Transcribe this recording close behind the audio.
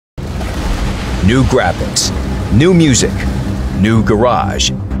new graphics, new music, new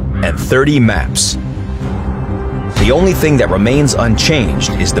garage, and 30 maps. The only thing that remains unchanged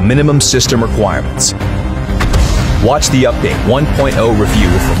is the minimum system requirements. Watch the Update 1.0 review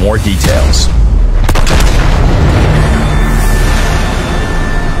for more details.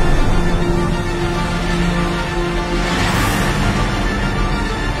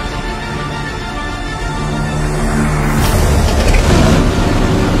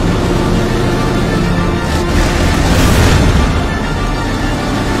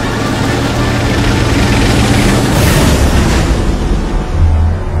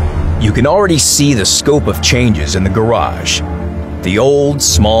 You can already see the scope of changes in the garage. The old,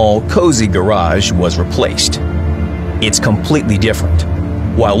 small, cozy garage was replaced. It's completely different.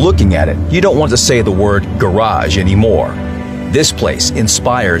 While looking at it, you don't want to say the word garage anymore. This place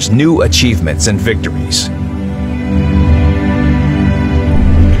inspires new achievements and victories.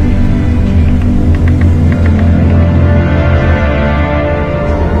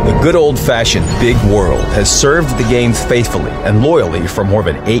 The good old-fashioned Big World has served the game faithfully and loyally for more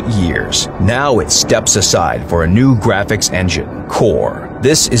than 8 years. Now it steps aside for a new graphics engine, Core.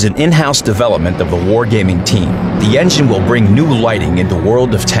 This is an in-house development of the Wargaming team. The engine will bring new lighting into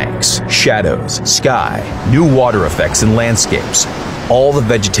World of Tanks, shadows, sky, new water effects and landscapes. All the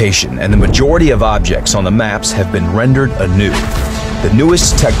vegetation and the majority of objects on the maps have been rendered anew. The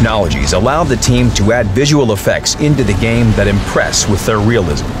newest technologies allow the team to add visual effects into the game that impress with their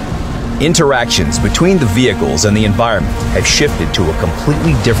realism. Interactions between the vehicles and the environment have shifted to a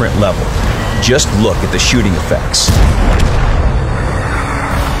completely different level. Just look at the shooting effects.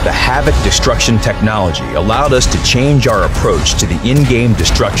 The Havoc destruction technology allowed us to change our approach to the in-game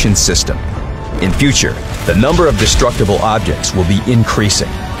destruction system. In future, the number of destructible objects will be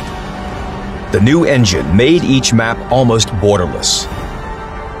increasing. The new engine made each map almost borderless.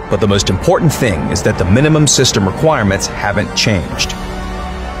 But the most important thing is that the minimum system requirements haven't changed.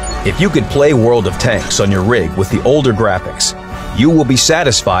 If you could play World of Tanks on your rig with the older graphics, you will be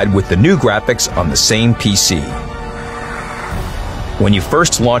satisfied with the new graphics on the same PC. When you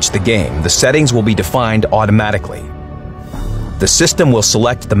first launch the game, the settings will be defined automatically. The system will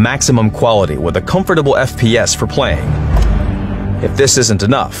select the maximum quality with a comfortable FPS for playing. If this isn't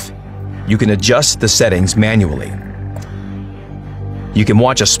enough, you can adjust the settings manually. You can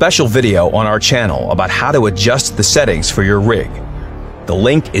watch a special video on our channel about how to adjust the settings for your rig. The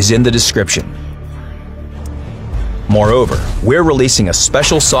link is in the description. Moreover, we're releasing a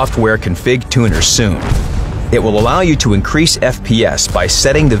special software config tuner soon. It will allow you to increase FPS by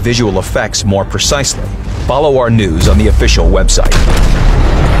setting the visual effects more precisely. Follow our news on the official website.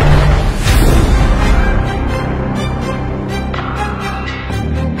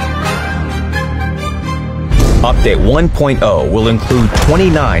 Update 1.0 will include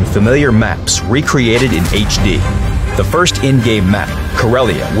 29 familiar maps recreated in HD. The first in-game map,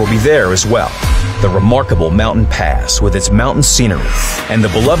 Corellia, will be there as well. The remarkable Mountain Pass with its mountain scenery, and the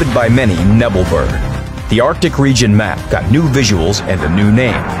beloved by many Nebelberg. The Arctic region map got new visuals and a new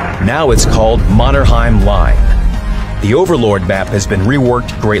name. Now it's called Mannerheim Line. The Overlord map has been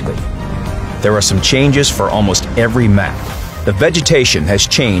reworked greatly. There are some changes for almost every map. The vegetation has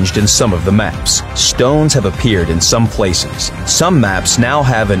changed in some of the maps. Stones have appeared in some places. Some maps now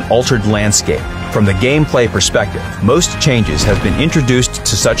have an altered landscape. From the gameplay perspective, most changes have been introduced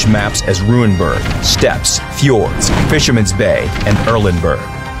to such maps as Ruinberg, Steppes, Fjords, Fisherman's Bay, and Erlenberg.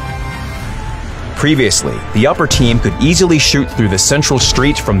 Previously, the upper team could easily shoot through the central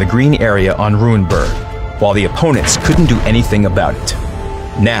street from the green area on Ruinberg, while the opponents couldn't do anything about it.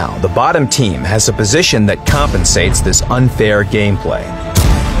 Now, the bottom team has a position that compensates this unfair gameplay.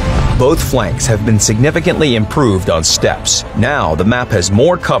 Both flanks have been significantly improved on Steppes. Now, the map has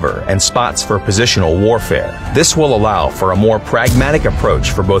more cover and spots for positional warfare. This will allow for a more pragmatic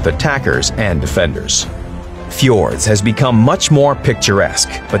approach for both attackers and defenders. Fjords has become much more picturesque,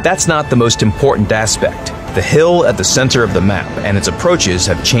 but that's not the most important aspect. The hill at the center of the map and its approaches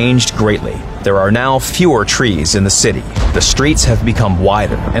have changed greatly. There are now fewer trees in the city. The streets have become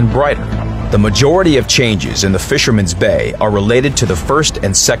wider and brighter. The majority of changes in the Fisherman's Bay are related to the first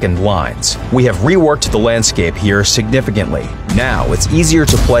and second lines. We have reworked the landscape here significantly. Now it's easier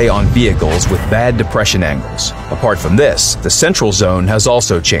to play on vehicles with bad depression angles. Apart from this, the central zone has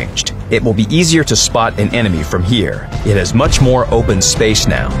also changed. It will be easier to spot an enemy from here. It has much more open space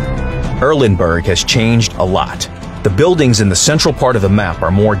now. Erlenberg has changed a lot. The buildings in the central part of the map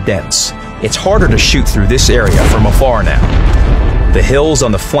are more dense. It's harder to shoot through this area from afar now. The hills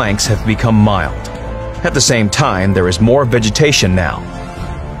on the flanks have become mild. At the same time, there is more vegetation now.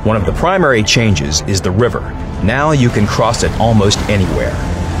 One of the primary changes is the river. Now you can cross it almost anywhere.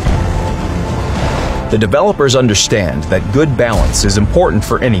 The developers understand that good balance is important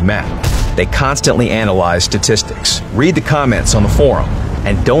for any map. They constantly analyze statistics, read the comments on the forum,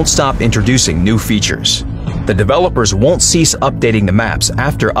 and don't stop introducing new features. The developers won't cease updating the maps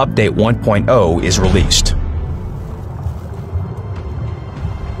after Update 1.0 is released.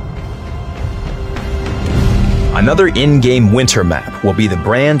 Another in-game winter map will be the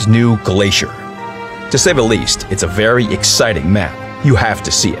brand new Glacier. To say the least, it's a very exciting map. You have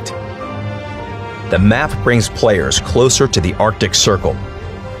to see it. The map brings players closer to the Arctic Circle.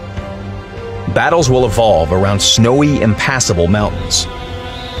 Battles will evolve around snowy, impassable mountains,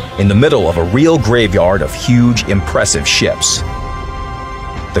 in the middle of a real graveyard of huge, impressive ships.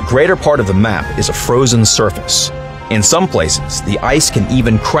 The greater part of the map is a frozen surface. In some places, the ice can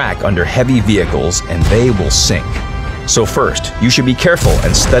even crack under heavy vehicles and they will sink. So first, you should be careful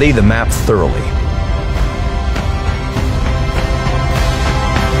and study the map thoroughly.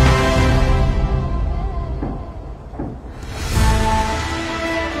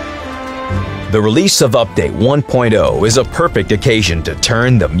 The release of Update 1.0 is a perfect occasion to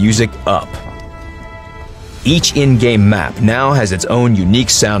turn the music up. Each in-game map now has its own unique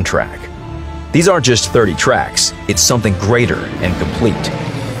soundtrack. These aren't just 30 tracks, it's something greater and complete.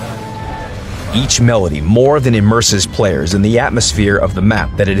 Each melody more than immerses players in the atmosphere of the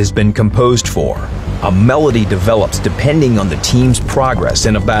map that it has been composed for. A melody develops depending on the team's progress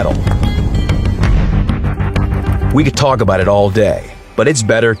in a battle. We could talk about it all day, but it's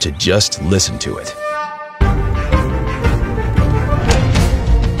better to just listen to it.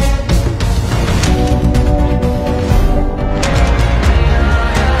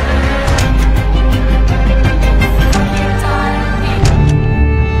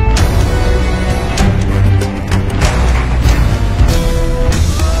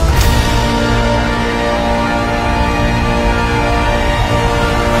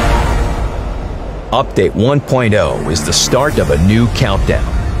 Update 1.0 is the start of a new countdown.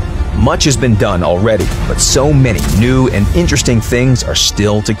 Much has been done already, but so many new and interesting things are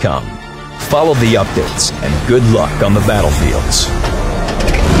still to come. Follow the updates and good luck on the battlefields.